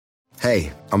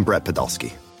Hey, I'm Brett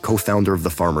Podolsky, co-founder of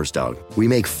The Farmer's Dog. We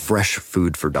make fresh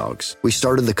food for dogs. We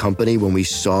started the company when we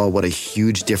saw what a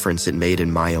huge difference it made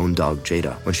in my own dog,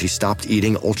 Jada, when she stopped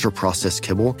eating ultra-processed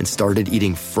kibble and started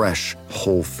eating fresh,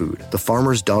 whole food. The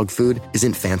Farmer's Dog food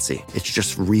isn't fancy. It's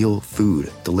just real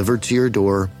food delivered to your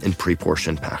door in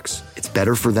pre-portioned packs. It's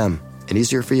better for them and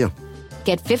easier for you.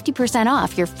 Get 50%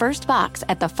 off your first box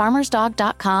at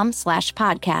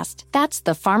thefarmersdog.com/podcast. That's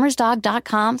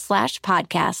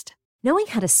thefarmersdog.com/podcast. Knowing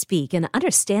how to speak and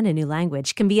understand a new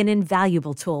language can be an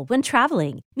invaluable tool when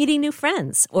traveling, meeting new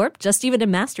friends, or just even to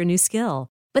master a new skill.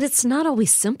 But it's not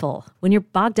always simple when you're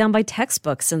bogged down by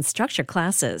textbooks and structured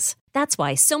classes. That's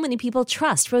why so many people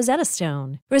trust Rosetta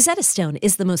Stone. Rosetta Stone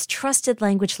is the most trusted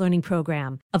language learning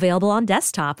program, available on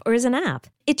desktop or as an app.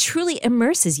 It truly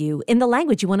immerses you in the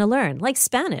language you want to learn, like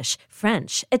Spanish,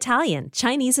 French, Italian,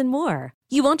 Chinese, and more.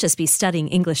 You won't just be studying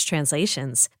English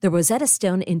translations. The Rosetta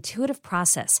Stone intuitive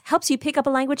process helps you pick up a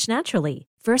language naturally,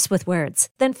 first with words,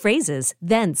 then phrases,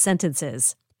 then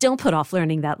sentences. Don't put off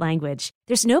learning that language.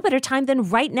 There's no better time than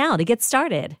right now to get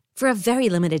started. For a very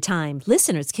limited time,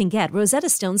 listeners can get Rosetta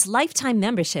Stone's lifetime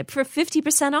membership for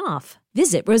 50% off.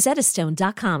 Visit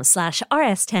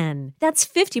rosettastone.com/rs10. That's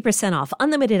 50% off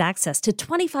unlimited access to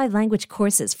 25 language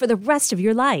courses for the rest of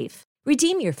your life.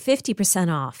 Redeem your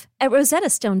 50% off at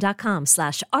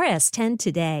rosettastone.com/rs10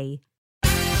 today.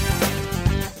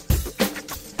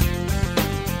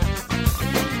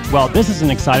 Well, this is an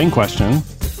exciting question.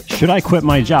 Should I quit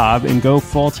my job and go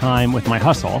full-time with my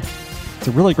hustle? It's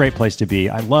a really great place to be.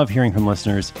 I love hearing from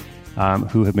listeners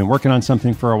who have been working on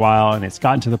something for a while, and it's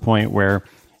gotten to the point where,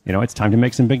 it's time to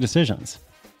make some big decisions.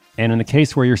 And in the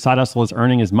case where your side hustle is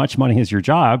earning as much money as your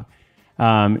job,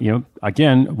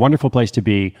 again, wonderful place to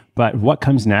be. But what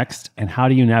comes next, and how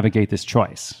do you navigate this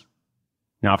choice?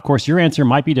 Now, of course, your answer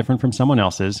might be different from someone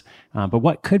else's, but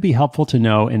what could be helpful to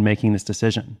know in making this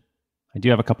decision? I do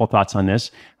have a couple of thoughts on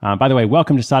this. By the way,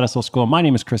 welcome to Side Hustle School. My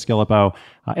name is Chris Guillebeau.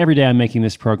 Every day I'm making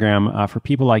this program for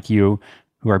people like you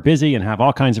who are busy and have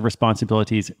all kinds of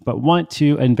responsibilities, but want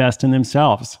to invest in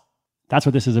themselves. That's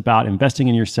what this is about, investing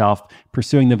in yourself,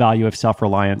 pursuing the value of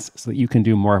self-reliance so that you can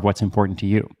do more of what's important to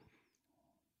you.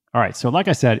 All right, so like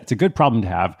I said, it's a good problem to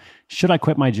have. Should I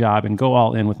quit my job and go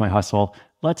all in with my hustle?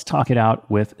 Let's talk it out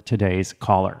with today's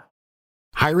caller.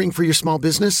 Hiring for your small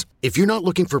business? If you're not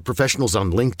looking for professionals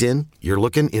on LinkedIn, you're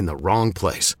looking in the wrong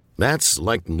place. That's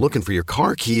like looking for your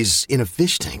car keys in a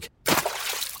fish tank.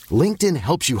 LinkedIn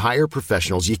helps you hire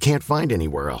professionals you can't find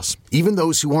anywhere else, even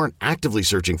those who aren't actively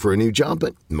searching for a new job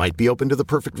but might be open to the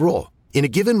perfect role. In a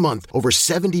given month, over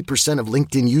 70% of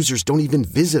LinkedIn users don't even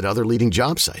visit other leading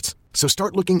job sites. So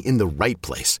start looking in the right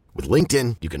place. With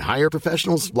LinkedIn, you can hire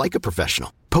professionals like a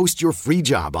professional. Post your free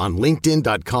job on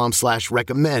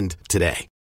linkedin.com/recommend today.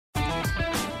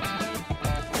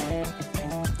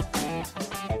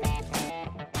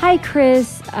 Hi,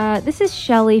 Chris. This is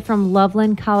Shelly from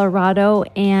Loveland, Colorado,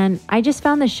 and I just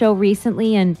found the show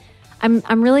recently, and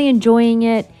I'm really enjoying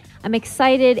it. I'm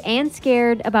excited and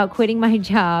scared about quitting my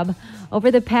job.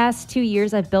 Over the past 2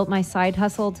 years, I've built my side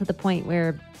hustle to the point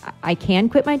where I can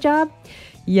quit my job.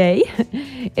 Yay.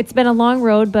 It's been a long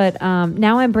road, but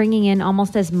now I'm bringing in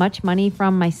almost as much money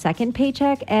from my second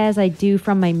paycheck as I do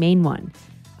from my main one.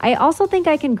 I also think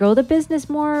I can grow the business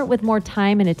more with more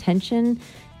time and attention,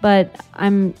 but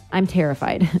I'm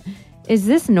terrified. Is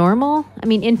this normal? I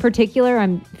mean, in particular,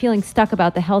 I'm feeling stuck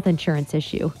about the health insurance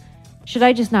issue. Should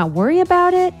I just not worry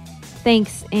about it?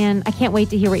 Thanks, and I can't wait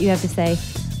to hear what you have to say.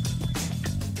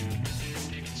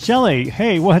 Shelly,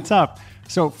 hey, what's up?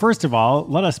 So first of all,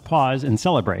 let us pause and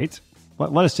celebrate.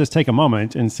 Let us just take a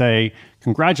moment and say,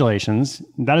 congratulations.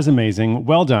 That is amazing.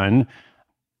 Well done.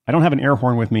 I don't have an air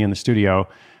horn with me in the studio,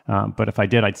 but if I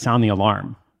did, I'd sound the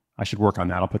alarm. I should work on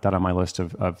that. I'll put that on my list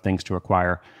of things to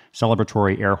acquire.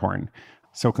 Celebratory air horn.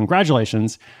 So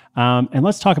congratulations. And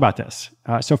let's talk about this.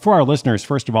 So for our listeners,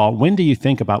 first of all, when do you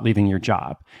think about leaving your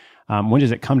job? When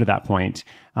does it come to that point?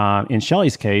 In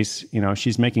Shelly's case,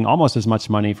 she's making almost as much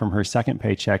money from her second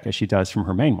paycheck as she does from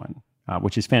her main one,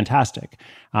 which is fantastic.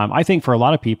 I think for a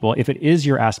lot of people, if it is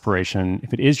your aspiration,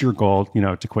 if it is your goal,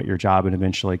 to quit your job and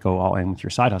eventually go all in with your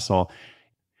side hustle,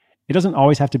 it doesn't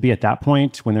always have to be at that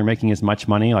point when they're making as much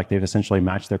money, like they've essentially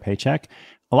matched their paycheck.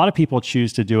 A lot of people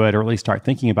choose to do it, or at least start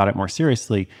thinking about it more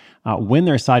seriously, when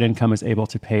their side income is able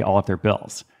to pay all of their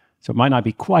bills. So it might not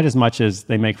be quite as much as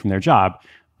they make from their job,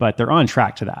 but they're on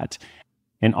track to that.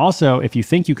 And also, if you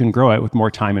think you can grow it with more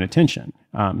time and attention,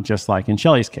 just like in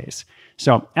Shelly's case.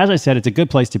 So as I said, it's a good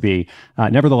place to be.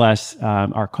 Nevertheless,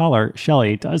 our caller,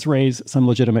 Shelly, does raise some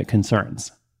legitimate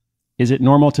concerns. Is it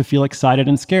normal to feel excited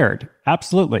and scared?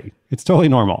 Absolutely. It's totally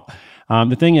normal.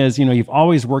 The thing is, you've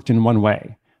always worked in one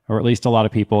way, or at least a lot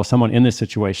of people, someone in this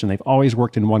situation, they've always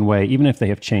worked in one way, even if they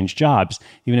have changed jobs,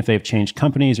 even if they have changed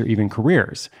companies or even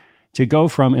careers. To go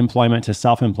from employment to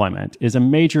self-employment is a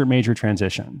major, major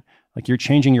transition. Like you're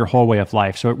changing your whole way of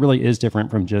life. So it really is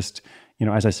different from just,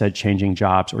 as I said, changing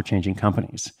jobs or changing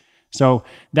companies. So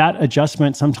that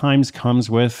adjustment sometimes comes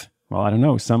with,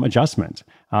 some adjustment.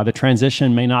 The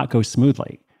transition may not go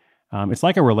smoothly. It's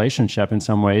like a relationship in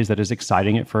some ways that is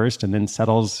exciting at first and then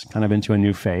settles kind of into a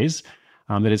new phase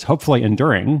that is hopefully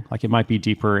enduring. Like it might be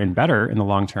deeper and better in the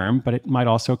long term, but it might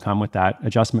also come with that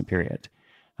adjustment period.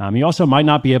 You also might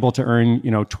not be able to earn,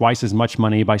 twice as much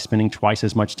money by spending twice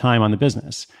as much time on the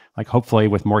business. Like hopefully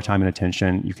with more time and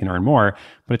attention, you can earn more,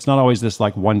 but it's not always this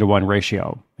like 1-to-1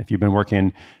 ratio. If you've been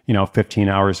working, 15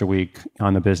 hours a week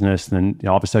on the business, then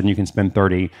all of a sudden you can spend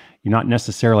 30, you're not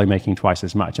necessarily making twice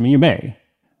as much. I mean, you may,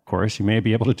 of course, you may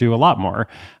be able to do a lot more,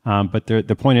 but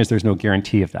the point is there's no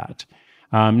guarantee of that.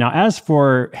 Now, as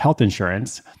for health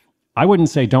insurance, I wouldn't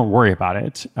say don't worry about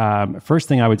it. First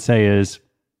thing I would say is,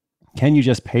 can you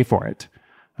just pay for it?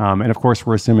 And of course,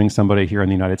 we're assuming somebody here in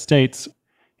the United States.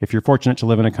 If you're fortunate to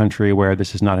live in a country where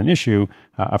this is not an issue,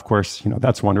 of course,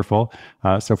 that's wonderful.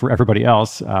 So for everybody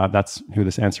else, that's who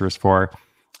this answer is for.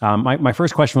 My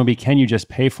first question would be, can you just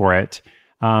pay for it?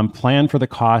 Plan for the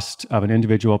cost of an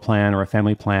individual plan or a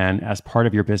family plan as part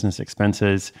of your business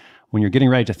expenses. When you're getting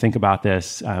ready to think about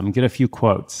this, get a few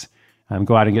quotes.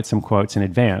 Go out and get some quotes in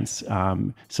advance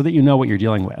so that you know what you're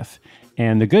dealing with.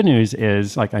 And the good news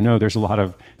is, I know there's a lot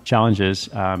of challenges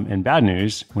and bad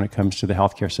news when it comes to the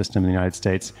healthcare system in the United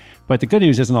States. But the good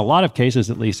news is, in a lot of cases,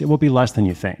 at least, it will be less than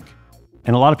you think.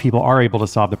 And a lot of people are able to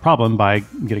solve the problem by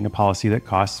getting a policy that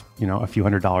costs, a few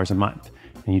 $100s a month.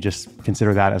 And you just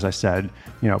consider that, as I said,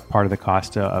 part of the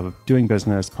cost of doing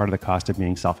business, part of the cost of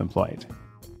being self-employed.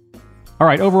 All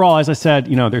right, overall, as I said,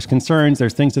 there's concerns,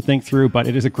 there's things to think through, but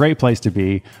it is a great place to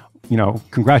be.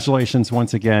 Congratulations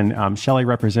once again. Shelley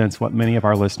represents what many of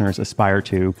our listeners aspire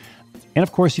to. And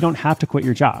of course, you don't have to quit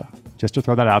your job. Just to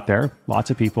throw that out there,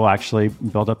 lots of people actually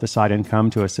build up the side income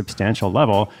to a substantial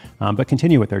level, but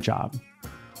continue with their job.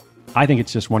 I think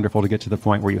it's just wonderful to get to the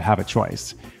point where you have a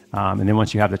choice. And then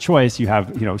once you have the choice, you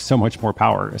have, so much more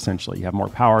power, essentially. You have more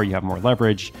power, you have more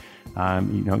leverage.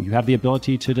 You have the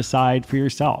ability to decide for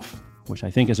yourself, which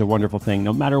I think is a wonderful thing,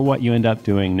 no matter what you end up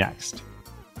doing next.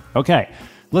 Okay.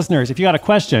 Listeners, if you got a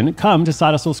question, come to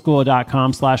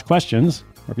sidehustleschool.com/questions.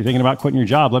 Or if you're thinking about quitting your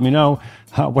job, let me know.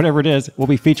 Whatever it is, we'll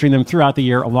be featuring them throughout the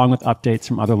year, along with updates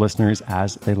from other listeners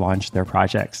as they launch their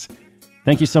projects.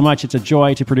 Thank you so much. It's a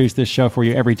joy to produce this show for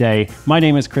you every day. My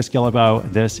name is Chris Guillebeau.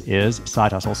 This is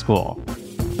Side Hustle School.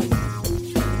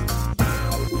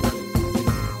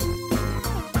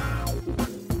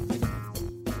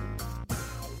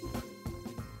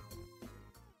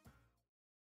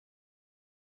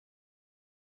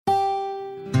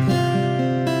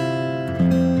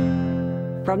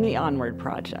 From the Onward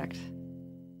Project.